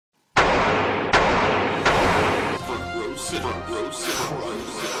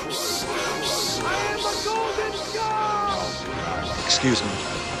Excuse me.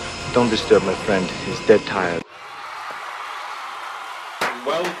 Don't disturb my friend. He's dead tired.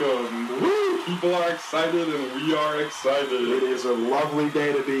 Welcome. Woo! People are excited and we are excited. It is a lovely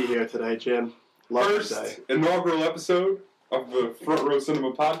day to be here today, Jim. Lovely First day. inaugural episode of the Front Row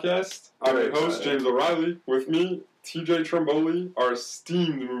Cinema podcast. I'm your host, James O'Reilly. With me, TJ Tromboli, our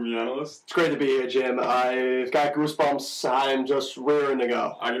esteemed movie analyst. It's great to be here, Jim. I've got goosebumps. I'm just rearing to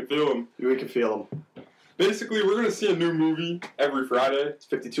go. I can feel them. We can feel them. Basically, we're going to see a new movie every Friday. It's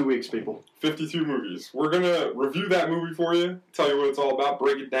 52 weeks, people. 52 movies. We're going to review that movie for you, tell you what it's all about,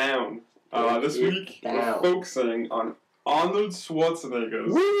 break it down. This week, we're focusing on Arnold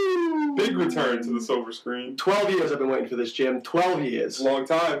Schwarzenegger's big return to the silver screen. 12 years I've been waiting for this, Jim. 12 years. Long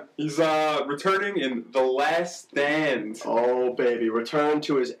time. He's returning in The Last Stand. Oh, baby. Return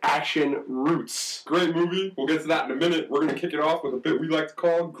to his action roots. Great movie. We'll get to that in a minute. We're going to kick it off with a bit we like to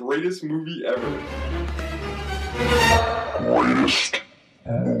call Greatest Movie Ever. Greatest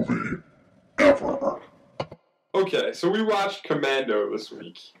movie ever. Okay, so we watched Commando this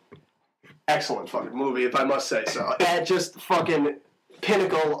week. Excellent fucking movie, if I must say so. Just fucking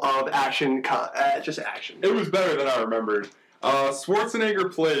pinnacle of action, just action. It was better than I remembered.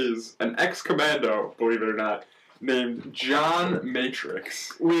 Schwarzenegger plays an ex-commando, believe it or not, named John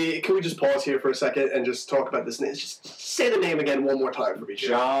Matrix. Can we just pause here for a second and just talk about this name? Just say the name again one more time for me,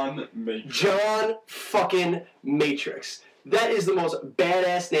 John Matrix. John fucking Matrix. That is the most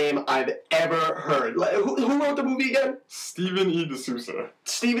badass name I've ever heard. Who wrote the movie again? Stephen E. D'Souza.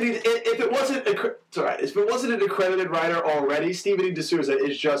 Stephen E. If it wasn't an accredited writer already, Stephen E. D'Souza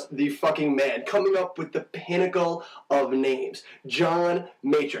is just the fucking man, coming up with the pinnacle of names. John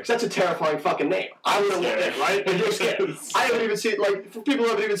Matrix. That's a terrifying fucking name. I'm scared, right? And you're scared. I haven't even seen, for people who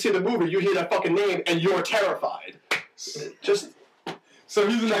haven't even seen the movie, you hear that fucking name and you're terrified. So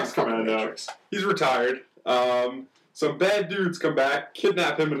he's an ex-commando. He's retired. Some bad dudes come back,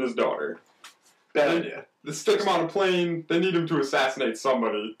 kidnap him and his daughter. Bad idea. They stick him on a plane. They need him to assassinate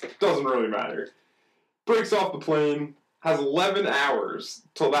somebody. Doesn't really matter. Breaks off the plane. Has 11 hours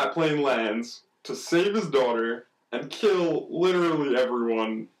till that plane lands to save his daughter and kill literally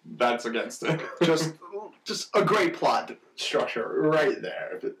everyone that's against him. Just a great plot structure right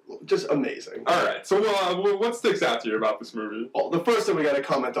there. Just amazing. All right. So what sticks out to you about this movie? Well, the first thing we got to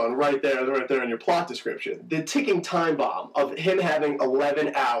comment on right there in your plot description, the ticking time bomb of him having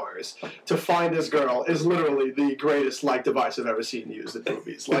 11 hours to find this girl is literally the greatest device I've ever seen used in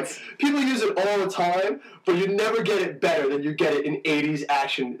movies. People use it all the time, but you never get it better than you get it in 80s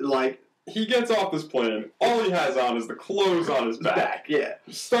action. He gets off this plane. All he has on is the clothes on his back. Yeah.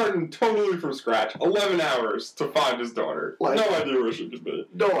 Starting totally from scratch. 11 hours to find his daughter. No idea where she could be.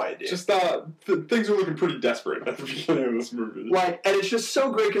 No idea. Just things are looking pretty desperate at the beginning of this movie. And it's just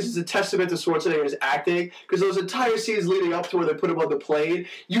so great because it's a testament to Schwarzenegger's acting. Because those entire scenes leading up to where they put him on the plane,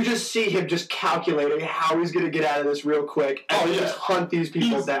 you just see him just calculating how he's going to get out of this real quick and just hunt these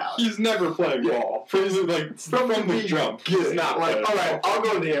people down. He's never playing ball. From the jump. He's not playing all right, I'll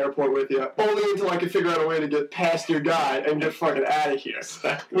go to the airport with you. Only until I can figure out a way to get past your guy and get fucking out of here.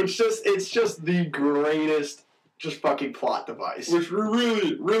 It's just the greatest fucking plot device. Which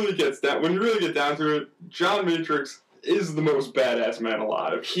really gets down. When you really get down to it, John Matrix is the most badass man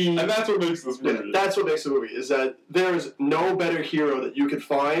alive. And that's what makes this movie. Yeah, that's what makes the movie, is that there's no better hero that you could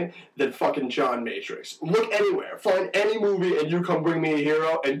find than fucking John Matrix. Look anywhere. Find any movie and you come bring me a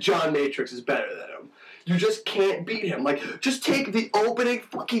hero and John Matrix is better than him. You just can't beat him. Just take the opening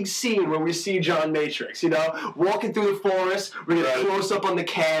fucking scene where we see John Matrix, walking through the forest. We get a close-up on the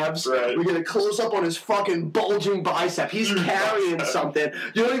calves. Right. We get a close-up on his fucking bulging bicep. He's carrying something.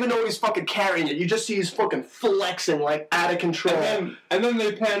 You don't even know he's fucking carrying it. You just see he's fucking flexing, out of control. And then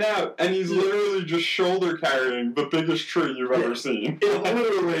they pan out, and he's literally just shoulder carrying the biggest tree you've ever seen. It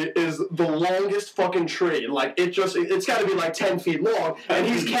literally is the longest fucking tree. It's got to be 10 feet long, and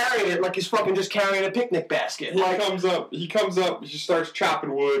he's carrying it like he's fucking just carrying a picnic basket. He comes up, he starts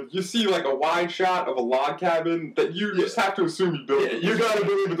chopping wood. You see a wide shot of a log cabin that you just have to assume he built. You gotta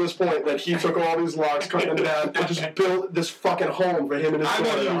believe at this point that he took all these logs, cut them down, and just built this fucking home for him and his I family.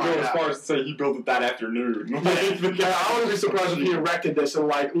 wouldn't even go as far as to say he built it that afternoon. I wouldn't be surprised if he erected this in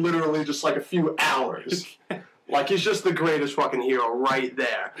literally just a few hours. He's just the greatest fucking hero right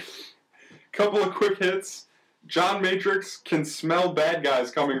there. Couple of quick hits. John Matrix can smell bad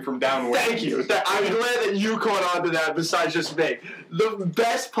guys coming from downwind. Thank you. I'm glad that you caught on to that besides just me. The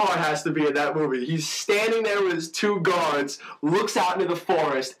best part has to be in that movie. He's standing there with his two guards, looks out into the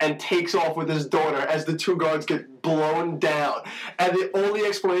forest, and takes off with his daughter as the two guards get blown down. And the only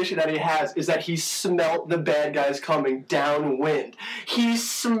explanation that he has is that he smelt the bad guys coming downwind. He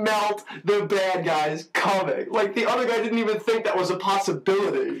smelt the bad guys coming. Like, the other guy didn't even think that was a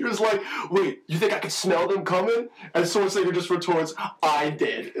possibility. He was like, wait, you think I could smell them coming? And Schwarzenegger just retorts, I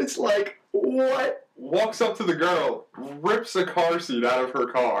did. It's like, what? Walks up to the girl, rips a car seat out of her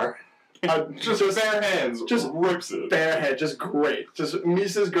car. Just bare hands, just rips it. Bare head, just great. Just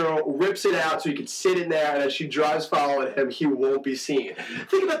meets this girl, rips it out so he can sit in there, and as she drives following him, he won't be seen.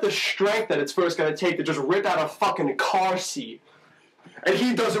 Think about the strength that it's first going to take to just rip out a fucking car seat. And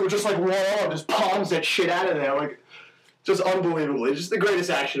he does it with just like one arm, just palms that shit out of there, like, just unbelievably. Just the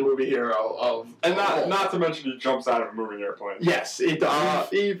greatest action movie hero of... And not to mention he jumps out of a moving airplane. Yes, he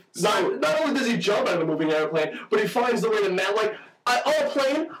does. Not only does he jump out of a moving airplane, but he finds the way to... Like, on a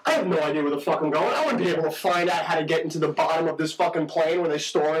plane, I have no idea where the fuck I'm going. I wouldn't be able to find out how to get into the bottom of this fucking plane where they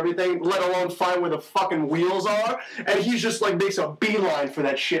store everything, let alone find where the fucking wheels are. And he's just, like, makes a beeline for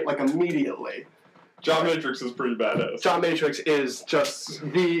that shit, like, immediately. John Matrix is pretty badass. John Matrix is just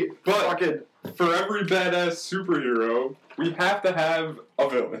the fucking... For every badass superhero, we have to have a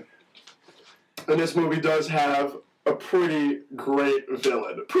villain. And this movie does have a pretty great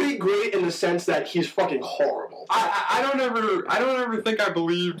villain. Pretty great in the sense that he's fucking horrible. I don't ever think I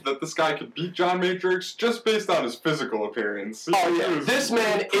believed that this guy could beat John Matrix just based on his physical appearance. This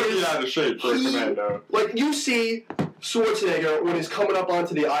man is out of shape for a commando. Like, you see Schwarzenegger when he's coming up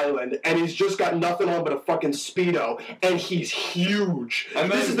onto the island and he's just got nothing on but a fucking Speedo and he's huge.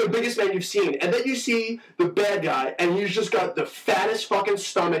 And this is the biggest man you've seen. And then you see the bad guy and he's just got the fattest fucking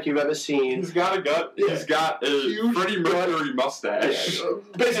stomach you've ever seen. He's got a gut. Yeah. He's got a huge Freddie Mercury mustache. Yeah.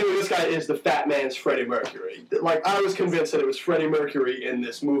 Basically, this guy is the fat man's Freddie Mercury. Like, I was convinced that it was Freddie Mercury in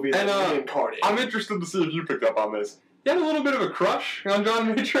this movie that was reincarnated. I'm interested to see if you picked up on this. He had a little bit of a crush on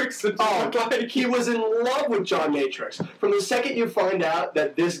John Matrix. He was in love with John Matrix. From the second you find out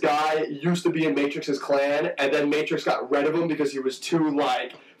that this guy used to be in Matrix's clan, and then Matrix got rid of him because he was too,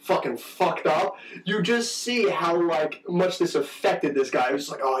 like, fucking fucked up, you just see how, like, much this affected this guy. He was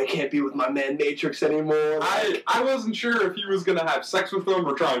just like, oh, I can't be with my man Matrix anymore. I wasn't sure if he was going to have sex with him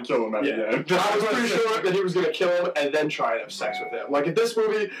or try and kill him at the end. I was pretty sure that he was going to kill him and then try and have sex with him. Like, in this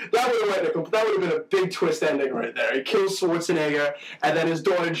movie, that would have been a big twist ending right there. He kills Schwarzenegger, and then his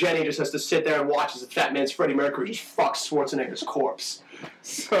daughter Jenny just has to sit there and watch as the fat man's Freddie Mercury just fucks Schwarzenegger's corpse.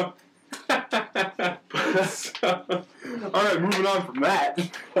 So... Alright, moving on from that.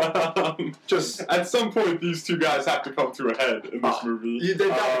 Just at some point, these two guys have to come to a head in this movie. They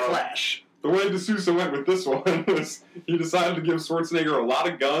got to clash. The way D'Souza went with this one was he decided to give Schwarzenegger a lot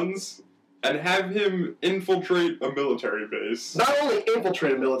of guns and have him infiltrate a military base. Not only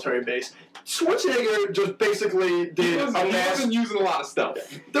infiltrate a military base, Schwarzenegger just basically did He wasn't using a lot of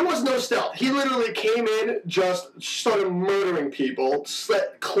stealth. There was no stealth. He literally came in, just started murdering people,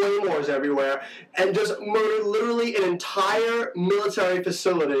 set claymores everywhere, and just murdered literally an entire military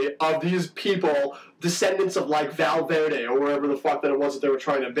facility of these people, descendants of, like, Valverde or wherever the fuck that it was that they were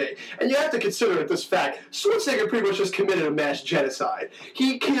trying to be. And you have to consider at this fact, Schwarzenegger pretty much just committed a mass genocide.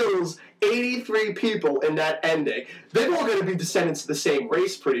 He kills 83 people in that ending. They're all going to be descendants of the same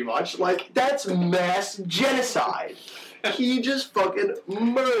race, pretty much. Like, that's mass genocide. He just fucking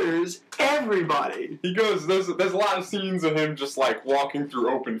murders everybody. He goes, there's a lot of scenes of him just, like, walking through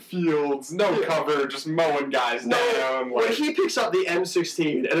open fields, no cover, just mowing guys down. When he picks up the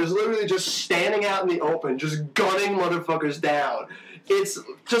M16 and is literally just standing out in the open, just gunning motherfuckers down, it's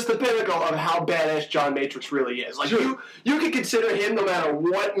just the pinnacle of how badass John Matrix really is. Like, you could consider him, no matter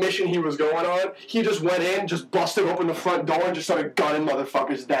what mission he was going on, he just went in, just busted open the front door, and just started gunning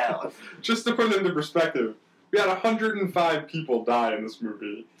motherfuckers down. Just to put it into perspective, we had 105 people die in this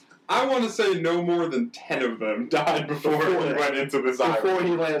movie. I want to say no more than 10 of them died before he went into this island. Before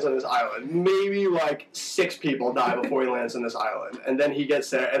he lands on this island. Maybe, like, 6 people die before he lands on this island. And then he gets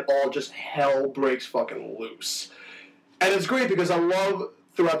there, and all just hell breaks fucking loose. And it's great because I love,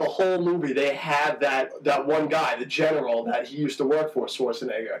 throughout the whole movie, they have that one guy, the general, that he used to work for,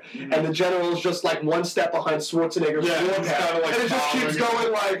 Schwarzenegger. Mm-hmm. And the general is just, like, one step behind Schwarzenegger's warpath. Like, and it just keeps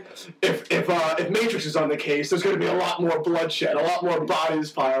going, like, if Matrix is on the case, there's going to be a lot more bloodshed, a lot more bodies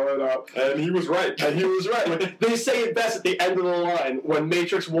piling up. And he was right. They say it best at the end of the line, when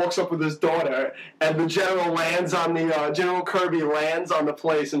Matrix walks up with his daughter, and the general lands on the, General Kirby lands on the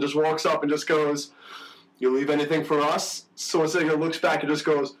place and just walks up and just goes, "You leave anything for us?" Schwarzenegger looks back and just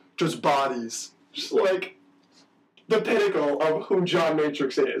goes, "Just bodies." Just like, the pinnacle of who John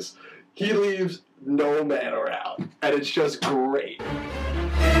Matrix is. He leaves no man around, and it's just great.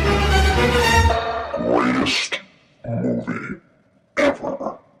 Greatest movie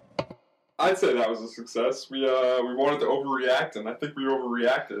ever. I'd say that was a success. We wanted to overreact, and I think we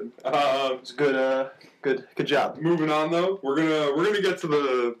overreacted. It's good job. Moving on though, we're gonna get to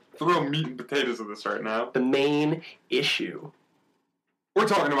the real meat and potatoes of this right now. The main issue. We're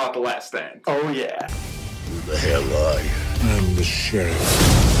talking about The Last Stand. Oh yeah. Who the hell are you? I'm the sheriff.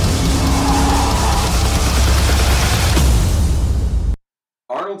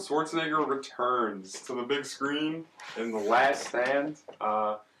 Arnold Schwarzenegger returns to the big screen in The Last Stand.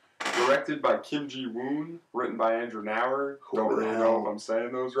 Directed by Kim Ji-woon, written by Andrew Nauer. Don't really know if I'm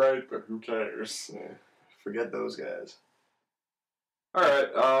saying those right, but who cares? Yeah, forget those guys. Alright,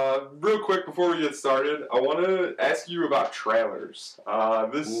 real quick before we get started, I want to ask you about trailers.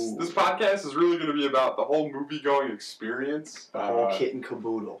 This podcast is really going to be about the whole movie-going experience. The whole kit and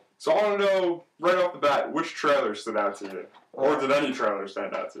caboodle. So I want to know, right off the bat, which trailer stood out to you? Or did any trailer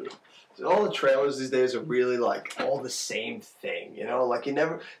stand out to you? All the trailers these days are really like all the same thing, you know? Like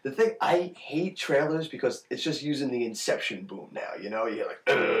I hate trailers because it's just using the Inception boom now, you know? You hear like,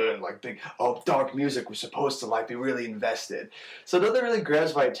 and like big, dark music. We're supposed to like be really invested. So nothing really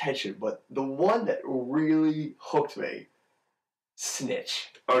grabs my attention, but the one that really hooked me, Snitch.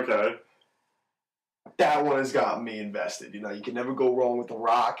 Okay. That one has got me invested. You know, you can never go wrong with The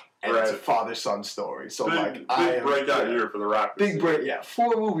Rock, and it's a father-son story. So, big breakout year for The Rock. Big break, yeah.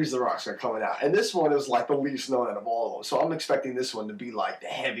 4 movies The Rock's are coming out, and this one is like the least known out of all of them. So I'm expecting this one to be like the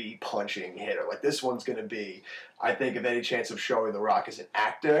heavy punching hitter. Like this one's gonna be, I think, if any chance of showing The Rock as an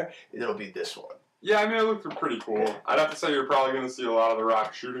actor, it'll be this one. Yeah, I mean, it looked pretty cool. I'd have to say you're probably going to see a lot of The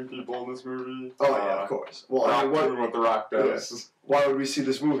Rock shooting people in this movie. Oh, yeah, of course. Well, what The Rock does. Yeah. Why would we see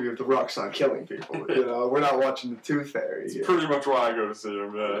this movie if The Rock's not killing people? You know, we're not watching The Tooth Fairy. It's pretty much why I go to see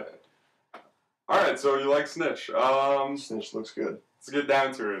him, yeah. Alright, so you like Snitch. Snitch looks good. Let's get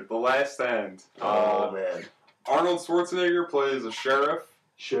down to it. The Last Stand. Oh, man. Arnold Schwarzenegger plays a sheriff.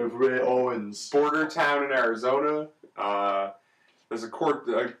 Sheriff Ray Owens. Border town in Arizona. There's a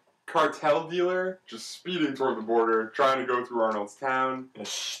cartel dealer just speeding toward the border, trying to go through Arnold's town. A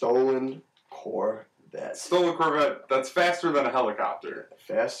stolen Corvette. Stolen Corvette that's faster than a helicopter.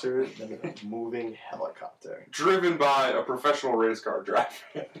 Faster than a moving helicopter. Driven by a professional race car driver.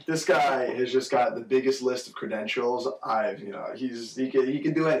 This guy has just got the biggest list of credentials. He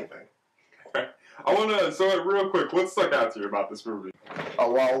can do anything. So real quick, what stuck out to you about this movie?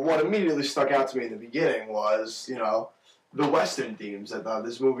 Well, what immediately stuck out to me in the beginning was, the Western themes that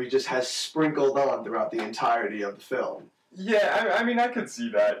this movie just has sprinkled on throughout the entirety of the film. Yeah, I mean, I could see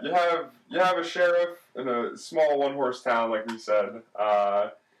that. You have a sheriff in a small one-horse town, like we said.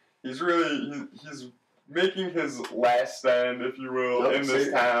 He's making his last stand, if you will, in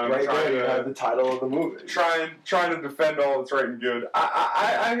this town. Right there, you have the title of the movie. Trying to defend all that's right and good.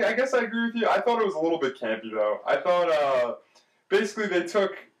 I guess I agree with you. I thought it was a little bit campy, though. I thought, basically, they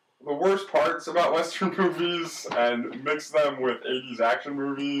took the worst parts about Western movies and mixed them with 80s action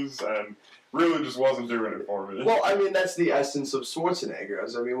movies, and really just wasn't doing it for me. Well, I mean, that's the essence of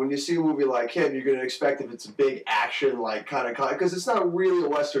Schwarzenegger. I mean, when you see a movie like him, you're going to expect if it's a big action, like, kind of, because it's not really a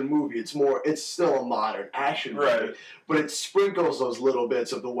Western movie. It's still a modern action movie. Right. But it sprinkles those little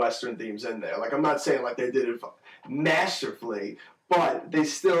bits of the Western themes in there. Like, I'm not saying, like, they did it masterfully, but they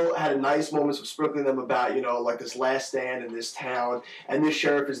still had nice moments of sprinkling them about, like this last stand in this town, and this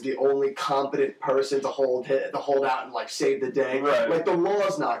sheriff is the only competent person to hold out and, like, save the day. Right. Like, the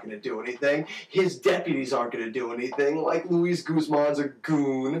law's not going to do anything. His deputies aren't going to do anything. Like, Luis Guzman's a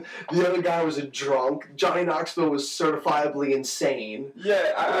goon. The other guy was a drunk. Johnny Knoxville was certifiably insane.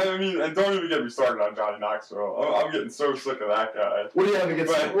 Yeah, I mean, and don't even get me started on Johnny Knoxville. I'm getting so sick of that guy. What do you have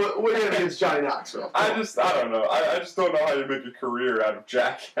against Johnny Knoxville? I don't know. I just don't know how you make a career out of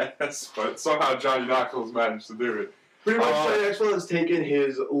Jackass, but somehow Johnny Knoxville's managed to do it. Pretty much Johnny Knoxville has taken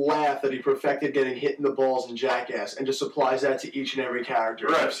his laugh that he perfected getting hit in the balls in Jackass and just applies that to each and every character.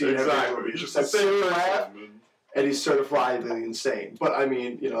 Right, I've seen exactly. He's just that same laugh, and he's certifiably insane. But, I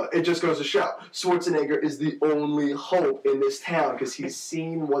mean, it just goes to show. Schwarzenegger is the only hope in this town because he's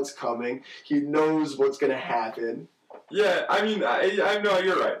seen what's coming. He knows what's going to happen. Yeah, I mean, I know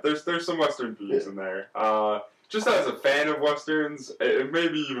you're right. There's some Western themes in there. Just as a fan of Westerns, it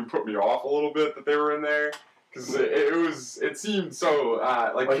maybe even put me off a little bit that they were in there. Because it seemed so,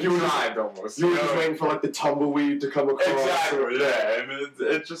 like contrived almost. You were just waiting for, like, the tumbleweed to come across. Exactly, yeah. And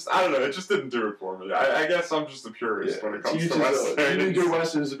it just, I don't know, it just didn't do it for me. I guess I'm just a purist when it comes to Westerns. You need your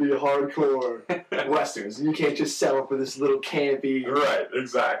Westerns to be hardcore Westerns. You can't just settle for this little campy... Right,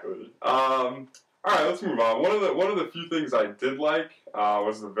 exactly. All right, let's move on. One of the few things I did like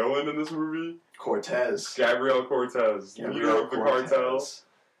was the villain in this movie, Cortez. Gabriel Cortez, leader of the cartel.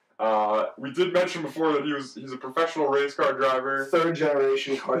 We did mention before that he's a professional race car driver. Third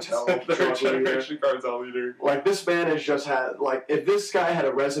generation cartel. Third generation cartel leader. Like, this man has just had, like, if this guy had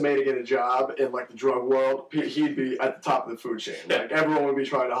a resume to get a job in, like, the drug world, he'd be at the top of the food chain. Yeah. Like, everyone would be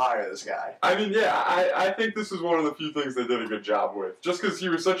trying to hire this guy. I mean, yeah, I think this is one of the few things they did a good job with. Just because he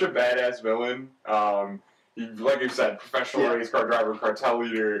was such a badass villain. He, like you said, professional race car driver, cartel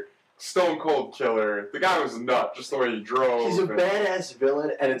leader, stone cold killer. The guy was a nut, just the way he drove. He's a badass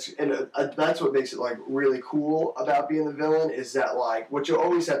villain, and that's what makes it like really cool about being the villain. Is that like what you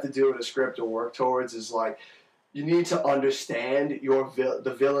always have to do in a script or work towards is like you need to understand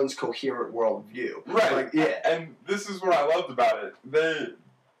the villain's coherent worldview. Right. Like, yeah. And this is what I loved about it.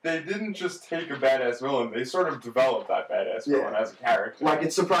 They didn't just take a badass villain, they sort of developed that badass villain as a character. Like,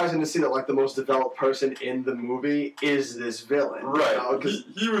 it's surprising to see that, like, the most developed person in the movie is this villain. Right. You know,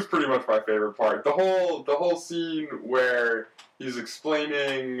 he was pretty much my favorite part. The whole scene where he's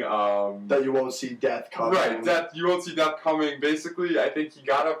explaining... that you won't see death coming. Right, you won't see death coming. Basically, I think he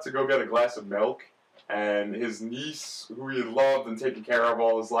got up to go get a glass of milk, and his niece, who he had loved and taken care of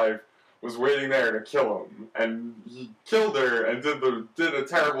all his life, was waiting there to kill him, and he killed her and did a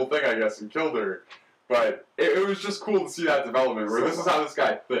terrible thing, I guess, and killed her. But it was just cool to see that development, where this is how this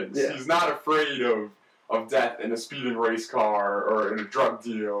guy thinks. Yeah. He's not afraid of death in a speeding race car or in a drug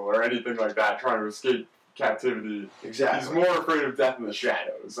deal or anything like that, trying to escape captivity. Exactly. He's more afraid of death in the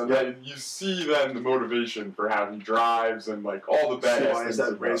shadows, and then you see then the motivation for how he drives and like all the badass things.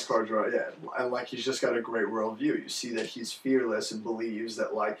 That race car drive, yeah, and like he's just got a great worldview. You see that he's fearless and believes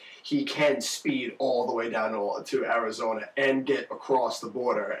that like he can speed all the way down to Arizona and get across the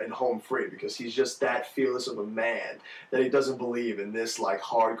border and home free because he's just that fearless of a man that he doesn't believe in this like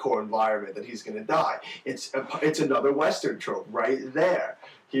hardcore environment that he's gonna die. It's another Western trope right there.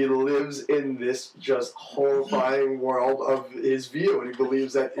 He lives in this just horrifying world of his view, and he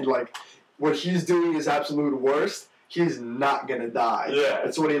believes that, like, what he's doing is absolute worst. He's not gonna die. Yeah.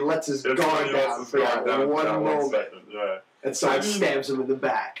 It's when he lets his guard down for that one moment, yeah. and someone stabs him in the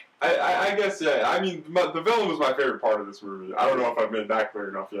back. I guess, yeah. I mean, the villain was my favorite part of this movie. I don't know if I've made that clear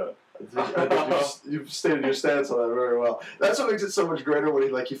enough yet. I think you've stated your stance on that very well. That's what makes it so much greater when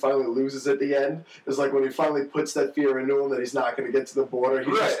he finally loses at the end. Is like when he finally puts that fear into him that he's not going to get to the border.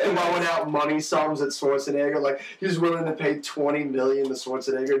 He's just throwing out money sums at Schwarzenegger. Like he's willing to pay $20 million to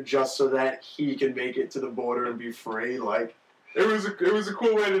Schwarzenegger just so that he can make it to the border and be free. Like it was a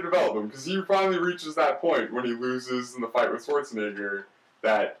cool way to develop him because he finally reaches that point when he loses in the fight with Schwarzenegger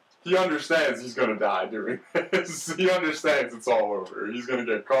that. He understands he's going to die doing this. He understands it's all over. He's going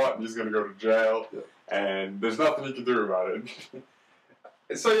to get caught and he's going to go to jail. Yeah. And there's nothing he can do about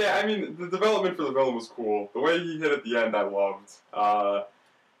it. So, yeah, I mean, the development for the villain was cool. The way he hit at the end, I loved.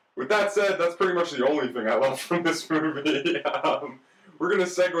 With that said, that's pretty much the only thing I loved from this movie. We're going to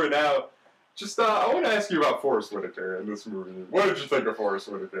segue now. Just, I want to ask you about Forrest Whitaker in this movie. What did you think of Forrest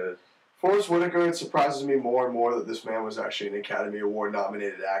Whitaker? Forrest Whitaker, it surprises me more and more that this man was actually an Academy Award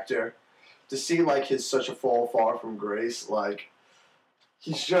nominated actor. To see like his such a fall far from grace, like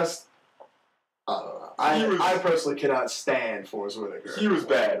he's just I don't know. I personally cannot stand Forrest Whitaker. He was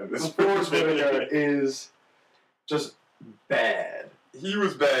bad in this. Forrest Whitaker is just bad. He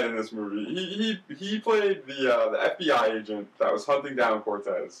was bad in this movie. He played the FBI agent that was hunting down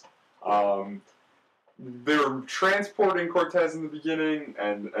Cortez. They were transporting Cortez in the beginning,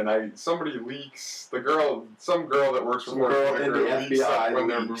 and somebody leaks some girl that works for Forrest Whitaker leaks up when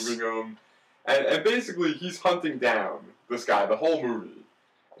they're moving him, and basically he's hunting down this guy the whole movie.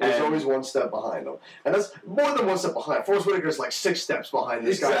 There's always one step behind him, and that's more than one step behind. Forrest Whitaker's like 6 steps behind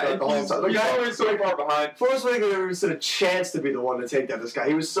this guy the whole time. He's always so far behind. Forrest Whitaker never even stood a chance to be the one to take down this guy.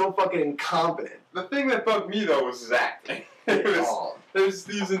 He was so fucking incompetent. The thing that bugged me though was his acting. There's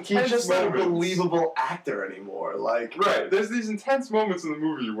these intense moments. He's just not a believable actor anymore. Like there's these intense moments in the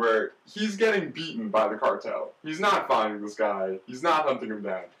movie where he's getting beaten by the cartel. He's not finding this guy. He's not hunting him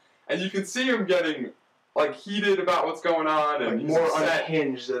down, and you can see him getting like heated about what's going on and like he's more upset,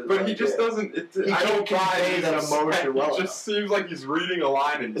 unhinged. But he just doesn't. He can't convey that emotion well enough. It just seems like he's reading a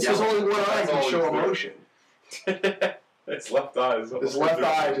line and it's because only one eye can show emotion. His left eye. His left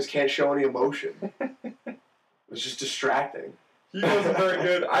eye just can't show any emotion. It's just distracting. He wasn't very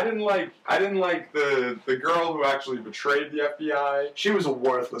good. I didn't like the girl who actually betrayed the FBI. She was a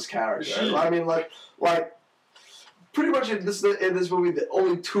worthless character. I mean, like pretty much in this movie, the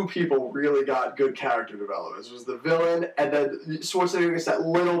only two people really got good character development. It was the villain, and then Schwarzenegger gets that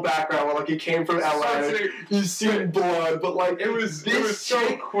little background where, like, he came from LA, he's seen blood, but, like, it was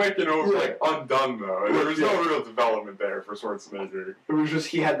so quick and undone, though. There was no real development there for Schwarzenegger. It was just,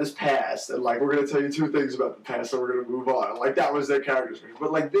 he had this past, and, like, we're going to tell you two things about the past, and we're going to move on. Like, that was their character description.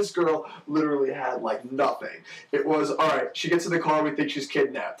 But, like, this girl literally had, like, nothing. It was, alright, she gets in the car, we think she's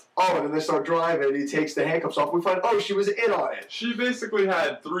kidnapped. Oh, and then they start driving, and he takes the handcuffs off, we find, oh, she was in on it. She basically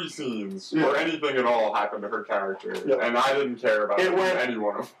had 3 scenes where anything at all happened to her character, and I didn't care about any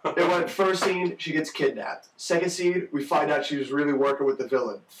one of them. It went, first scene, she gets kidnapped. Second scene, we find out she was really working with the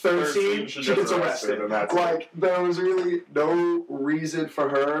villain. Third scene, she gets arrested. Like, there was really no reason for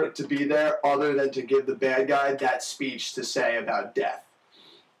her to be there other than to give the bad guy that speech to say about death.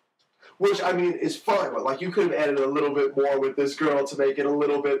 Which, I mean, is fun, but, like, you could have added a little bit more with this girl to make it a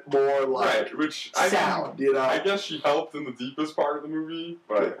little bit more, like, sound, you know? I guess she helped in the deepest part of the movie,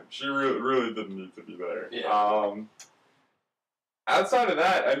 but she really didn't need to be there. Yeah. Outside of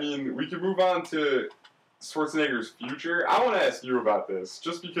that, I mean, we can move on to Schwarzenegger's future. I want to ask you about this,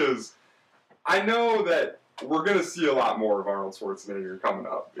 just because I know that we're going to see a lot more of Arnold Schwarzenegger coming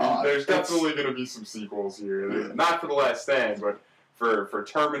up. There's definitely going to be some sequels here. Yeah. Not for The Last Stand, but for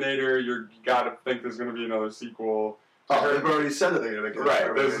Terminator, you got to think there's going to be another sequel. Oh, they've already said that they're going to make it.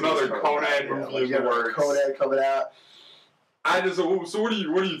 Right, there's another Conan movie in the works. Conan coming out. So what do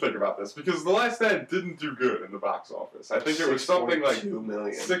you think about this? Because The Last Stand didn't do good in the box office. I think it was something like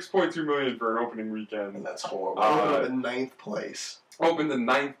 6.2 million for an opening weekend. And that's horrible. Opened up in 9th place. Opened in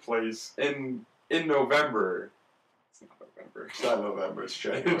 9th place in November. It's not November. It's not November. It's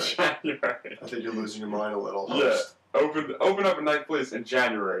January. January. I think you're losing your mind a little. Yeah. Opened up in 9th place in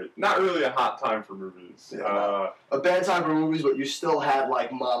January. Not really a hot time for movies. Yeah, a bad time for movies, but you still had,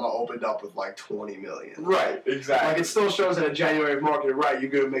 like, Mama opened up with, like, 20 million. Right, exactly. Like, it still shows that in January market, right, you're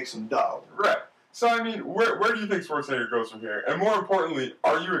going to make some dough. Right. So, I mean, where do you think Schwarzenegger goes from here? And more importantly,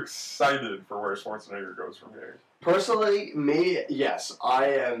 are you excited for where Schwarzenegger goes from here? Personally, me, yes, I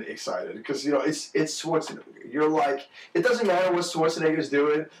am excited because, you know, it's Schwarzenegger. You're like, it doesn't matter what Schwarzenegger's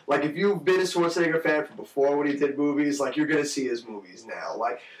doing. Like, if you've been a Schwarzenegger fan from before when he did movies, like, you're going to see his movies now.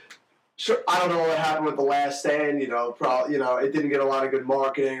 Like, sure, I don't know what happened with The Last Stand, you know, it didn't get a lot of good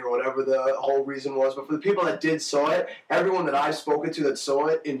marketing or whatever the whole reason was, but for the people that did saw it, everyone that I've spoken to that saw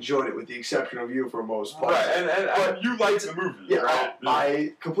it enjoyed it, with the exception of you for most part. Right, and you liked the movie, yeah, right?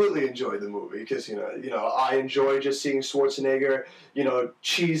 I completely enjoyed the movie, because, you know, I enjoy just seeing Schwarzenegger, you know,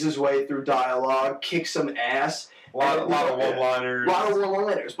 cheese his way through dialogue, kick some ass. A lot of one-liners. A lot of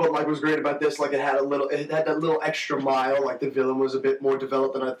one-liners. But, like, what was great about this, like, it had that little extra mile. Like, the villain was a bit more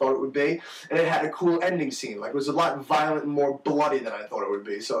developed than I thought it would be. And it had a cool ending scene. Like, it was a lot violent and more bloody than I thought it would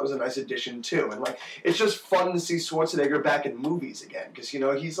be. So it was a nice addition, too. And, like, it's just fun to see Schwarzenegger back in movies again. Because, you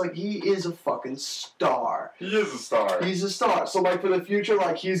know, he is a fucking star. He is a star. He's a star. So, like, for the future,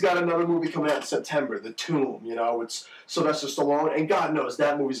 like, he's got another movie coming out in September, The Tomb, you know. It's Sylvester Stallone. And God knows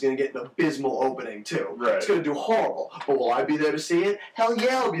that movie's going to get an abysmal opening, too. Right. It's going to do horrible. But will I be there to see it? Hell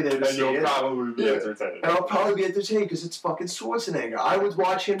yeah, I'll be there to see it. And you'll probably be entertained. And I'll probably be entertained because it's fucking Schwarzenegger. I would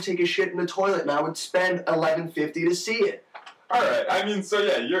watch him take a shit in the toilet, and I would spend $11.50 to see it. All right. I mean, so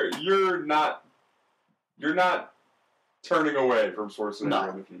yeah, you're not turning away from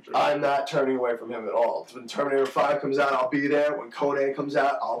Schwarzenegger in the future. I'm not turning away from him at all. When Terminator 5 comes out, I'll be there. When Conan comes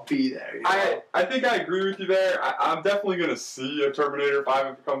out, I'll be there. You know? I think I agree with you there. I'm definitely going to see a Terminator 5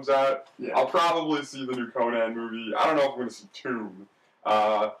 if it comes out. Yeah. I'll probably see the new Conan movie. I don't know if I'm going to see Tomb.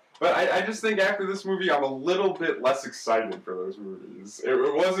 But I just think after this movie, I'm a little bit less excited for those movies. It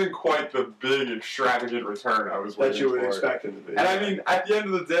wasn't quite the big, extravagant return I was waiting for. That you would expect it to be. And I mean, at the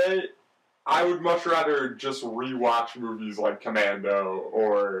end of the day, I would much rather just rewatch movies like Commando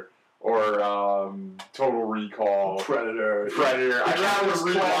or Total Recall, Predator. I'd rather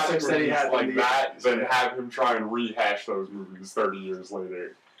rewatch movies like that than have him try and rehash those movies 30 years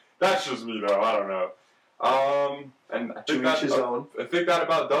later. That's just me, though. I don't know. And I think that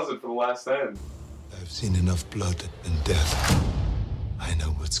about does it for The Last Stand. I've seen enough blood and death. I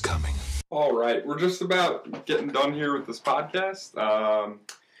know what's coming. All right, we're just about getting done here with this podcast.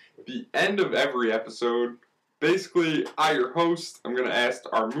 The end of every episode, basically, I, your host, I'm going to ask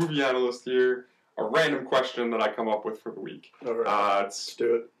our movie analyst here a random question that I come up with for the week. All right. Let's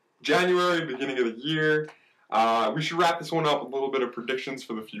do it. January, beginning of the year. We should wrap this one up with a little bit of predictions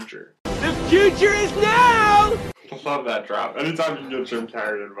for the future. The future is now! I love that drop. Anytime you can get Jim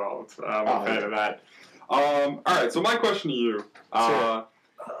Carrey involved, I'm a fan of that. All right, so my question to you. I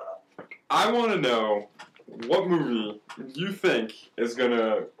want to know what movie you think is going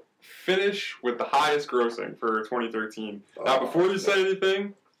to finish with the highest grossing for 2013. Now, before you say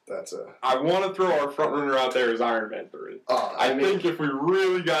anything, I want to throw our frontrunner out there as Iron Man 3. I think if we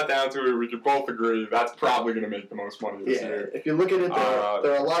really got down to it, we could both agree that's probably going to make the most money this year. If you look at it,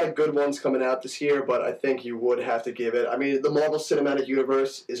 there are a lot of good ones coming out this year, but I think you would have to give it. I mean, the Marvel Cinematic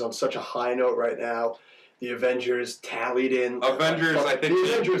Universe is on such a high note right now. The Avengers tallied in. Avengers, I think the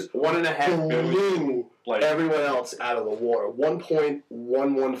Avengers $1.5 billion. Like everyone else out of the water.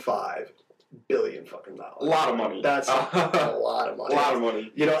 $1.115 billion fucking dollars. A lot of money. That's a lot of money. A lot of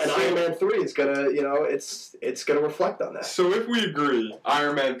money. You know, and Iron Man 3 is gonna, you know, it's gonna reflect on that. So if we agree,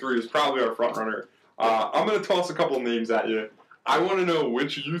 Iron Man 3 is probably our front runner. I'm gonna toss a couple names at you. I want to know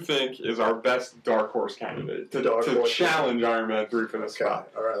which you think is our best dark horse candidate to challenge Iron Man 3 for this spot.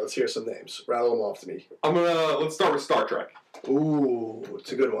 All right, let's hear some names. Rattle them off to me. Let's start with Star Trek. Ooh,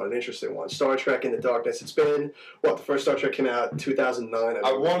 it's a good one, an interesting one. Star Trek Into Darkness. It's been, the first Star Trek came out in 2009.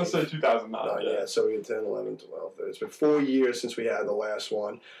 I want to say 2009. Yeah, so we had 10, 11, 12. It's been 4 years since we had the last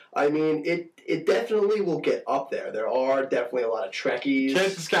one. I mean, it definitely will get up there. There are definitely a lot of Trekkies.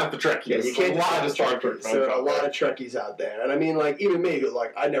 Can't discount the Trekkies. Yeah, you can't discount the Star Trek. There are a lot of Trekkies out there. And I mean, like, even me,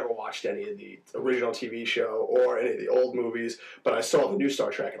 like, I never watched any of the original TV show or any of the old movies, but I saw the new Star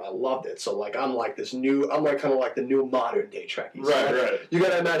Trek and I loved it. So, like, I'm like kind of like the new modern day Trekkies. Right. You got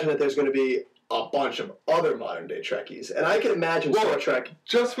to imagine that there's going to be a bunch of other modern day Trekkies, and I can imagine Star Trek.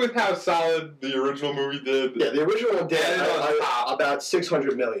 Just with how solid the original movie did. Yeah, the original one did about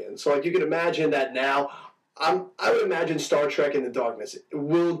 $600 million. So, like, you can imagine that now. I would imagine Star Trek Into Darkness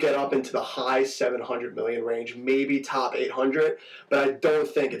will get up into the high 700 million range, maybe top 800, but I don't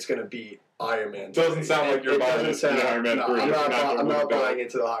think it's going to beat Iron Man 3. Doesn't sound like you're buying into Iron Man 3. I'm not buying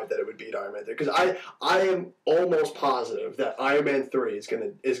into the hype that it would beat Iron Man 3 because I am almost positive that Iron Man 3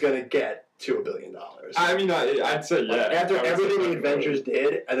 is gonna get to $1 billion. I mean, I'd say yeah. After everything the Avengers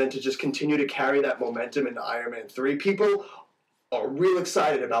did, and then to just continue to carry that momentum into Iron Man 3, people are real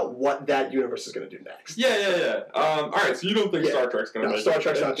excited about what that universe is going to do next. Yeah. All right, so you don't think Star Trek's going to make it? Star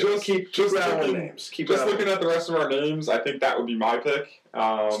Trek's not just rattling names. Just looking at the rest of our names, I think that would be my pick.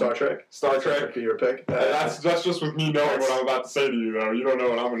 Star Trek? Star Trek. Would be your pick? That's just with me knowing what I'm about to say to you, though. You don't know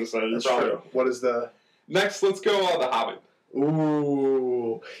what I'm going to say. That's true. What is the... Next, let's go on The Hobbit.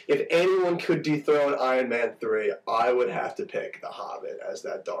 Ooh. If anyone could dethrone Iron Man 3, I would have to pick The Hobbit as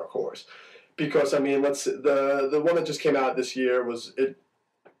that dark horse. Because, I mean, the one that just came out this year was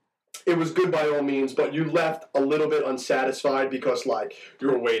it was good by all means, but you left a little bit unsatisfied because, like, you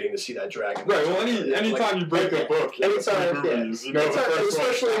were waiting to see that dragon. Right. Well, anytime you break a book, movies, you know,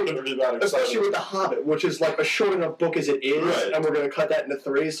 especially with The Hobbit, which is like a short enough book as it is, and we're going to cut that into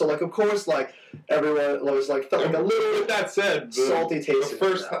 3. So, like, of course, like everyone was like felt like a little. With that said, salty taste. The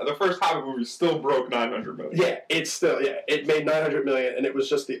first Hobbit movie still broke 900 million. Yeah, it made 900 million, and it was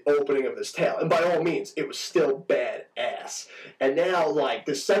just the opening of this tale. And by all means, it was still badass. And now, like,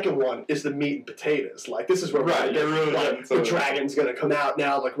 the second one is the meat and potatoes. Like, this is where the dragon's gonna come out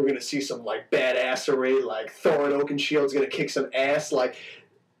now. Like, we're gonna see some like badassery. Like, Thorin Oakenshield's gonna kick some ass. Like,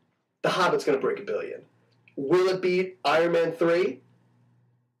 The Hobbit's gonna break $1 billion. Will it beat Iron Man 3?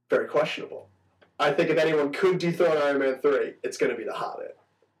 Very questionable. I think if anyone could dethrone Iron Man 3, it's gonna be The Hobbit.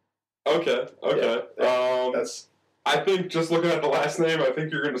 Okay. Yeah, I think just looking at the last name, I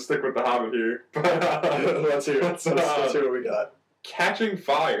think you're going to stick with The Hobbit here. Let's hear what we got. Catching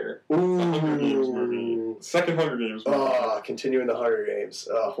Fire. Ooh. The Hunger Games movie. Second Hunger Games movie. Continuing the Hunger Games.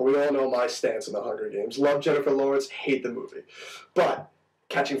 We all know my stance on the Hunger Games. Love Jennifer Lawrence, hate the movie. But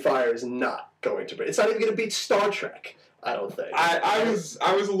Catching Fire is not going to be. It's not even going to beat Star Trek. I don't think. I was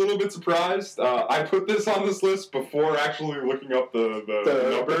a little bit surprised. I put this on this list before actually looking up the numbers.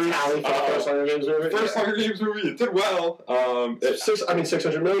 The tally for the first Hunger Games movie. Hunger Games movie. It did well.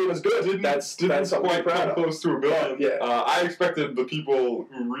 600 million was good. That's quite close to $1 billion. Yeah. I expected the people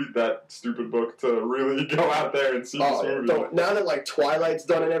who read that stupid book to really go out there and see this movie. Now that like Twilight's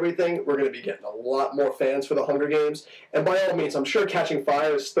done and everything, we're going to be getting a lot more fans for the Hunger Games. And by all means, I'm sure Catching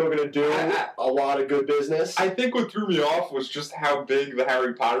Fire is still going to do a lot of good business. I think what threw me off was just how big the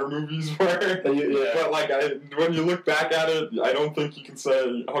Harry Potter movies were. But like, when you look back at it, I don't think you can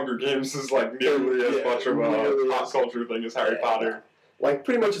say Hunger Games is like nearly as much of a pop culture thing as Harry Potter. Like,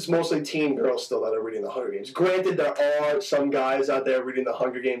 pretty much it's mostly teen girls still that are reading the Hunger Games. Granted, there are some guys out there reading the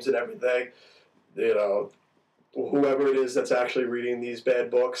Hunger Games and everything. You know, whoever it is that's actually reading these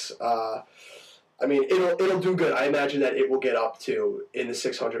bad books. I mean, it'll do good. I imagine that it will get up to in the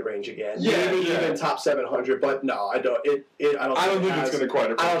 600 range again. Maybe even top 700. But no, I don't. I don't think it's going to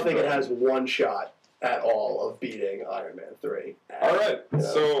quite. I don't think it has one shot at all of beating Iron Man 3. All right. You know?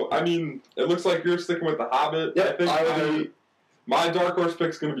 So I mean, it looks like you're sticking with The Hobbit. Yeah, My dark horse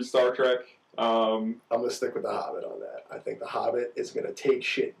pick's going to be Star Trek. I'm going to stick with The Hobbit on that. I think The Hobbit is going to take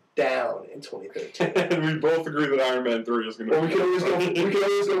shit down in 2013. And we both agree that Iron Man 3 is going to Or we can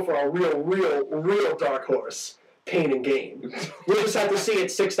always go for a real dark horse. Pain and Gain. We just have to see it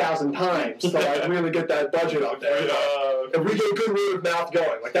 6,000 times to like really get that budget up there. And we get good word of mouth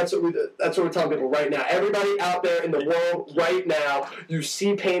going. Like that's what we're telling people right now. Everybody out there in the world right now, you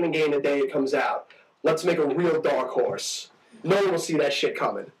see Pain and Gain the day it comes out. Let's make a real dark horse. No one will see that shit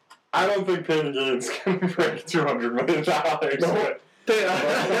coming. I don't think Pain and Gain's going to break $200 million. No.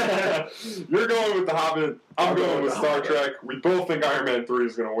 You're going with The Hobbit. I'm going with Star Trek. We both think Iron Man 3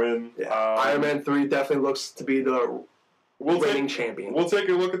 is going to win. Yeah. Iron Man 3 definitely looks to be the reigning champion. We'll take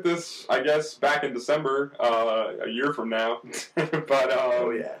a look at this, I guess, back in December, a year from now. But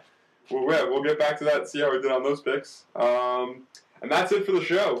oh yeah, we'll get back to that and see how we did on those picks. And that's it for the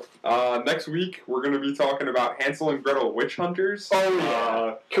show. Next week, we're going to be talking about Hansel and Gretel Witch Hunters. Oh,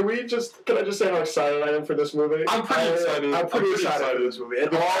 yeah. Can I just say how excited I am for this movie? I'm pretty excited. I'm pretty excited for this movie.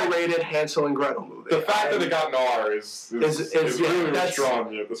 An R-rated Hansel and Gretel movie. The fact that it got an R is really what's drawing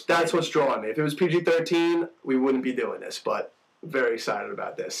me at this point. That's what's drawing me. If it was PG-13, we wouldn't be doing this, but very excited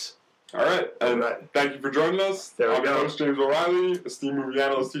about this. All right. And thank you for joining us. There we I'm go. your host, James O'Reilly, esteemed movie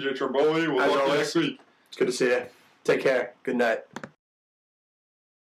analyst, TJ Tromboli. We'll talk to you next week. It's good to see you. Take care. Good night.